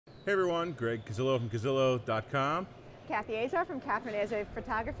Hey everyone, Greg Cazillo from Cazillo.com. Kathy Azar from Catherine Azar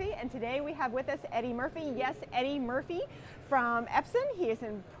Photography, and today we have with us Eddie Murphy. Yes, Eddie Murphy from Epson. He is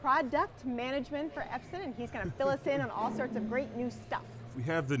in product management for Epson, and he's going to fill us in on all sorts of great new stuff. We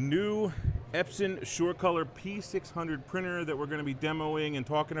have the new Epson SureColor P600 printer that we're going to be demoing and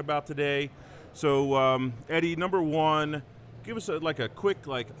talking about today. So Eddie, number one, give us a quick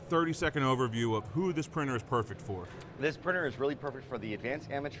 30-second overview of who this printer is perfect for. This printer is really perfect for the advanced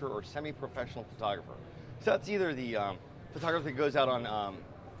amateur or semi-professional photographer. So that's either the photographer that goes out on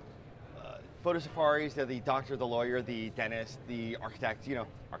photo safaris, they're the doctor, the lawyer, the dentist, the architect,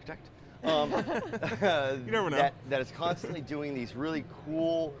 architect. You never know. That is constantly doing these really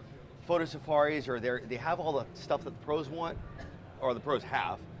cool photo safaris, or they have all the stuff that the pros want, or the pros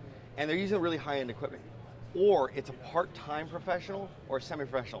have, and they're using really high-end equipment. Or it's a part-time professional or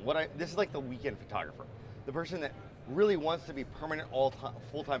semi-professional. This is like the weekend photographer, the person that really wants to be permanent,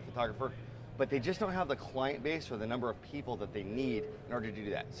 full-time photographer, but they just don't have the client base or the number of people that they need in order to do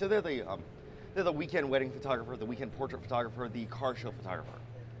that. So they're the weekend wedding photographer, the weekend portrait photographer, the car show photographer.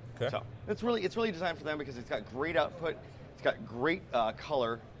 Okay. So it's really designed for them because it's got great output, it's got great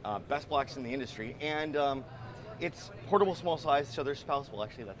color, best blacks in the industry, and it's portable, small size, so their spouse will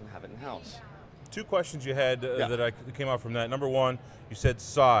actually let them have it in house. Two questions you had that came out from that. Number one, you said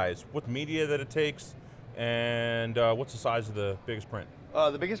size. What media that it takes, and what's the size of the biggest print?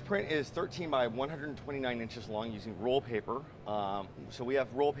 The biggest print is 13 by 129 inches long using roll paper. So we have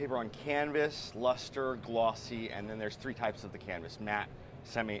roll paper on canvas, luster, glossy, and then there's three types of the canvas: matte,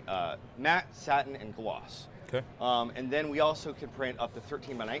 matte, satin, and gloss. Okay. And then we also can print up to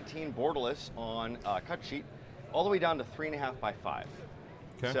 13 by 19 borderless on cut sheet, all the way down to 3.5 by 5.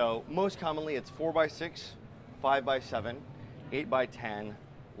 Okay. So most commonly it's 4 by 6, 5 by 7, 8 by 10,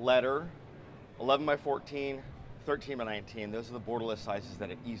 letter, 11 by 14, 13 by 19. Those are the borderless sizes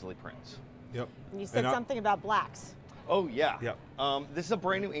that it easily prints. Yep. You said something about blacks. Oh yeah. Yep. This is a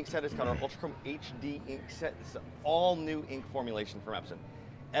brand new ink set. It's called our Ultrachrome HD ink set. This is an all new ink formulation from Epson.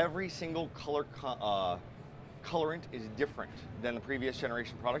 Every single colorant is different than the previous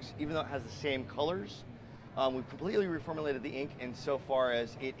generation products, even though it has the same colors. We've completely reformulated the ink insofar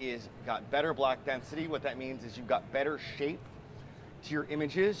as it is got better black density. What that means is you've got better shape to your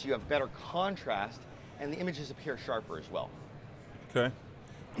images, you have better contrast, and the images appear sharper as well. Okay.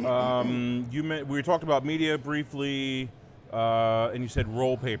 We talked about media briefly, and you said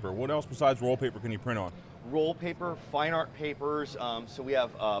roll paper. What else besides roll paper can you print on? Roll paper, fine art papers. So we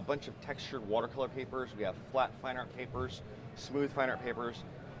have a bunch of textured watercolor papers. We have flat fine art papers, smooth fine art papers.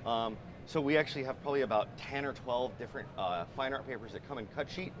 So we actually have probably about 10 or 12 different fine art papers that come in cut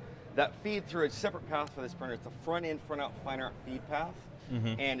sheet that feed through a separate path for this printer. It's a front in, front out fine art feed path.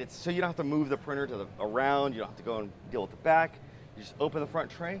 And it's so you don't have to move the printer to around, you don't have to go and deal with the back. You just open the front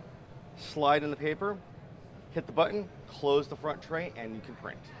tray, slide in the paper, hit the button, close the front tray, and you can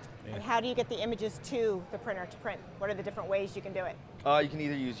print. And how do you get the images to the printer to print? What are the different ways you can do it? You can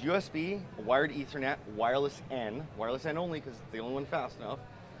either use USB, wired Ethernet, wireless N only because it's the only one fast enough,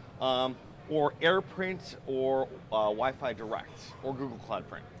 or AirPrint or Wi-Fi Direct or Google Cloud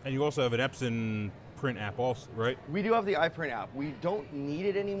Print. And you also have an Epson print app also, right? We do have the iPrint app. We don't need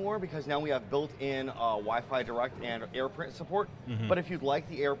it anymore because now we have built-in Wi-Fi Direct and AirPrint support. But if you'd like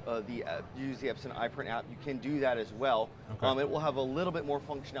use the Epson iPrint app, you can do that as well. Okay. It will have a little bit more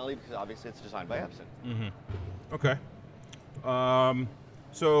functionality because obviously it's designed by Epson. Okay.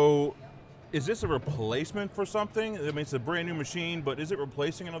 So, is this a replacement for something? I mean, it's a brand new machine, but is it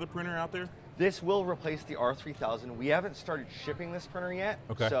replacing another printer out there? This will replace the R3000. We haven't started shipping this printer yet.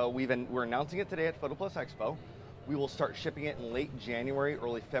 Okay. So we're announcing it today at Photo Plus Expo. We will start shipping it in late January,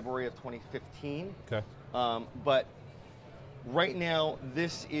 early February of 2015. Okay. But right now,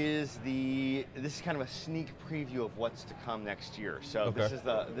 this is kind of a sneak preview of what's to come next year. So Okay. this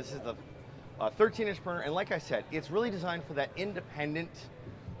is the 13-inch printer, and like I said, it's really designed for that independent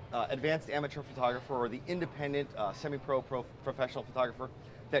advanced amateur photographer or the independent semi-pro professional photographer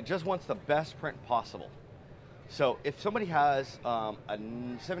that just wants the best print possible. So if somebody has a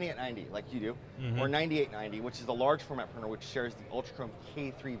 7890 like you do, or 9890, which is the large format printer which shares the Ultrachrome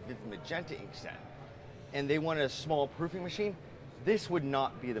K3 Vivid Magenta ink set, and they want a small proofing machine, this would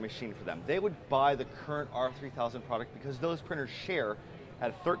not be the machine for them. They would buy the current R3000 product because those printers share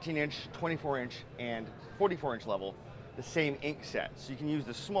at a 13-inch, 24-inch, and 44-inch level the same ink set. So you can use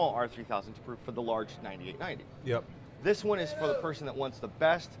the small R3000 to proof for the large 9890. Yep. This one is for the person that wants the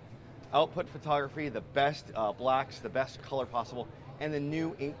best output photography, the best blacks, the best color possible, and the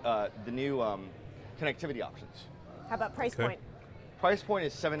new connectivity options. How about price point? Price point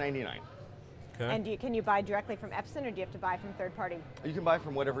is $799. Okay. And can you buy directly from Epson, or do you have to buy from third party? You can buy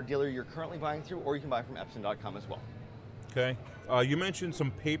from whatever dealer you're currently buying through, or you can buy from Epson.com as well. Okay. You mentioned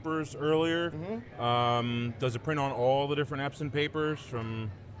some papers earlier. Does it print on all the different Epson papers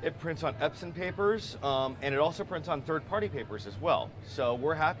from? It prints on Epson papers, and it also prints on third-party papers as well. So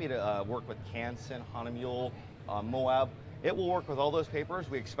we're happy to work with Canson, Hahnemühle, Moab. It will work with all those papers.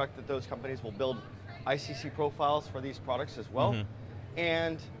 We expect that those companies will build ICC profiles for these products as well.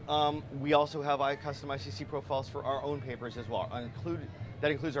 And we also have custom ICC profiles for our own papers as well.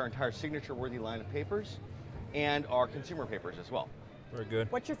 That includes our entire signature-worthy line of papers and our consumer papers as well. Very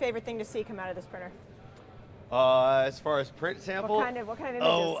good. What's your favorite thing to see come out of this printer? As far as print sample, what kind of images?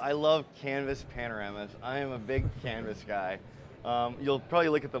 Oh, I love canvas panoramas. I am a big canvas guy. You'll probably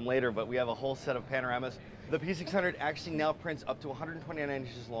look at them later, but we have a whole set of panoramas. The P600 actually now prints up to 129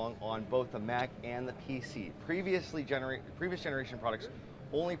 inches long on both the Mac and the PC. Previous generation products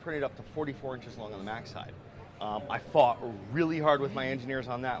only printed up to 44 inches long on the Mac side. I fought really hard with my engineers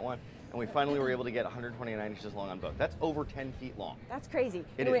on that one, and we finally were able to get 129 inches long on both. That's over 10 feet long. That's crazy.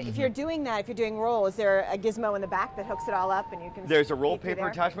 It If you're doing that, if you're doing roll, is there a gizmo in the back that hooks it all up and you can? There's a roll paper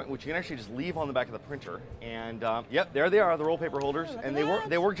attachment which you can actually just leave on the back of the printer, and yep, there they are, the roll paper holders, and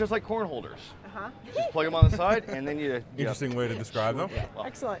they work just like corn holders. Just plug them on the side, and then you. Interesting way to describe them. Yeah, well,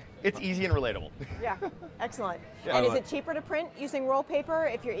 excellent. It's easy and relatable. Yeah, excellent. Yeah. And is it cheaper to print using roll paper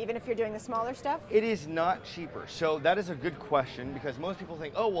even if you're doing the smaller stuff? It is not cheaper. So that is a good question, because most people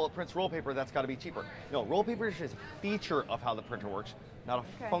think, oh, well, it prints roll paper, that's got to be cheaper. No, roll paper is just a feature of how the printer works, not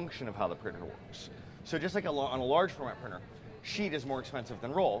a function of how the printer works. So just like on a large format printer, sheet is more expensive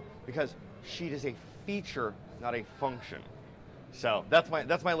than roll because sheet is a feature, not a function. So that's my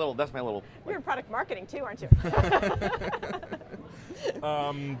little. You're in product marketing too, aren't you?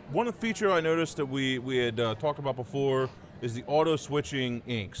 One feature I noticed that we had talked about before is the auto switching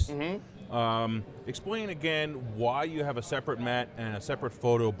inks. Explain again why you have a separate matte and a separate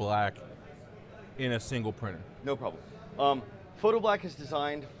photo black in a single printer. No problem. Photo black is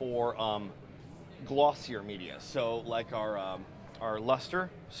designed for glossier media, so like our luster.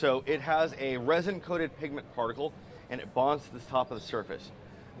 So it has a resin-coated pigment particle, and it bonds to the top of the surface.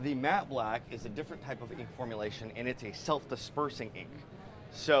 The matte black is a different type of ink formulation, and it's a self-dispersing ink.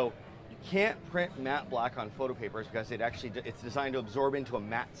 So you can't print matte black on photo papers because it's designed to absorb into a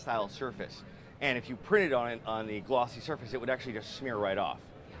matte style surface. And if you print it on the glossy surface, it would actually just smear right off.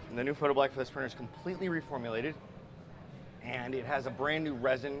 And the new photo black for this printer is completely reformulated, and it has a brand new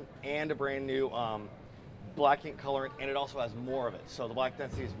resin and a brand new black ink colorant, and it also has more of it. So the black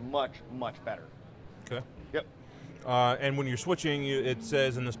density is much, much better. Okay. Yep. And when you're switching, it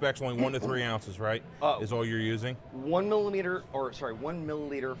says in the specs only 1 to 3 ounces, right? Is all you're using? 1 milliliter for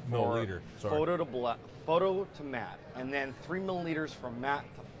photo to matte, and then 3 milliliters from matte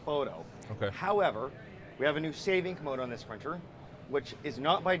to photo. Okay. However, we have a new save ink mode on this printer, which is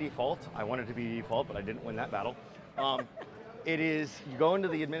not by default. I wanted to be default, but I didn't win that battle. It is, you go into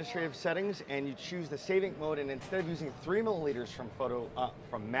the administrative settings and you choose the save ink mode, and instead of using 3 milliliters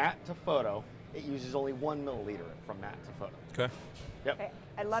from matte to photo, it uses only 1 milliliter from matte to photo. Okay. Yep. Okay.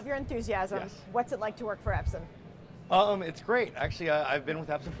 I love your enthusiasm. Yes. What's it like to work for Epson? It's great. Actually, I've been with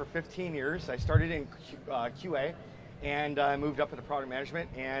Epson for 15 years. I started in QA, and I moved up into product management,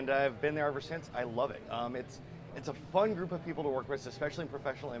 and I've been there ever since. I love it. It's a fun group of people to work with, especially in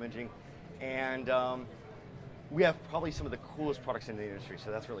professional imaging, and we have probably some of the coolest products in the industry,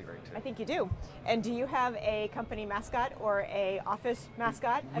 so that's really great too. I think you do. And do you have a company mascot or a office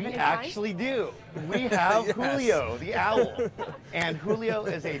mascot of any kind? We actually do. We have Julio, the owl. And Julio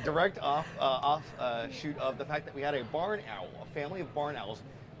is a direct offshoot of the fact that we had a barn owl, a family of barn owls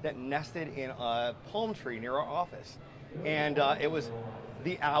that nested in a palm tree near our office. And it was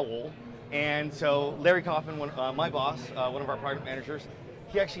the owl. And so Larry Kaufman, my boss, one of our product managers,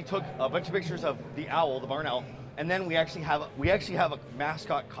 he actually took a bunch of pictures of the owl, the barn owl, and then we actually have a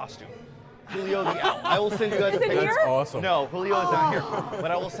mascot costume. Julio the owl. I will send you guys a picture. That's awesome. No, Julio is not here.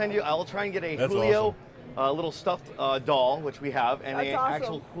 But I will try and get a Julio little stuffed doll, which we have, and an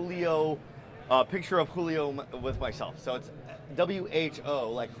actual Julio picture of Julio with myself. So it's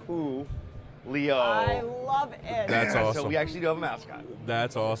WHO, like who, Leo. I love it. That's awesome. So we actually do have a mascot.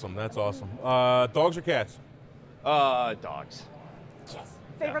 That's awesome. That's awesome. Dogs or cats? Dogs. Yes.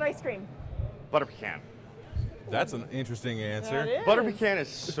 Favorite ice cream? Butter pecan. That's an interesting answer. That is. Butter pecan is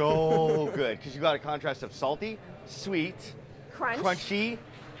so good because you got a contrast of salty, sweet, crunchy,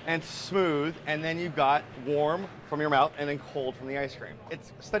 and smooth, and then you've got warm from your mouth and then cold from the ice cream.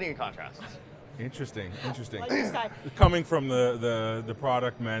 It's stunning in contrasts. Interesting, interesting. Like this guy. Coming from the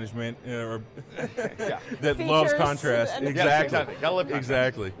product management or Yeah. that loves Features contrast. and- Exactly. Yes, exactly. Gotta love contrast.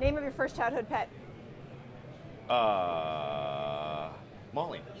 Exactly. Name of your first childhood pet.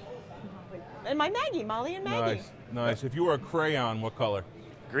 Molly. And my Maggie, Molly and Maggie. Nice, nice. If you were a crayon, what color?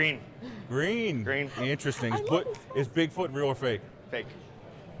 Green. Green. Green. Interesting. I love Is Bigfoot real or fake? Fake.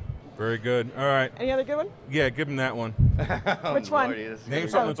 Very good. All right. Any other good one? Yeah, give him that one. Which one? Lordy, this is Name gonna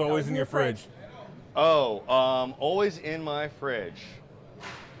something be- that's always in your fridge. Always in my fridge.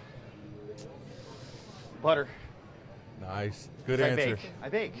 Butter. Nice. Good 'Cause answer. I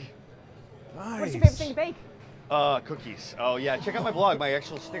bake. Nice. What's your favorite thing to bake? Cookies. Oh yeah, check out my blog. My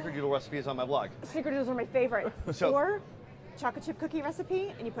actual snickerdoodle recipe is on my blog. Snickerdoodles are my favorite. So- Or chocolate chip cookie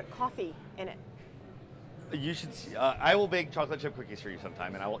recipe, and you put coffee in it. You should see, I will bake chocolate chip cookies for you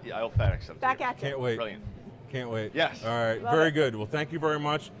sometime, and I will FedEx them. to Back you. at you. Can't wait. Brilliant. Can't wait. Yes. All right. Love Very it. good. Well, thank you very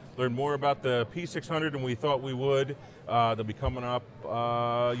much. Learned more about the P600 than we thought we would. They'll be coming up.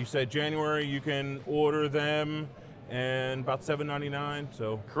 You said January. You can order them, and about $7.99.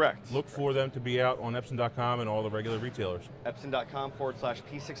 So Correct. look for them to be out on Epson.com and all the regular retailers.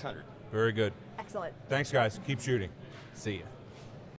 Epson.com/P600. Very good. Excellent. Thanks, guys. Keep shooting. See ya.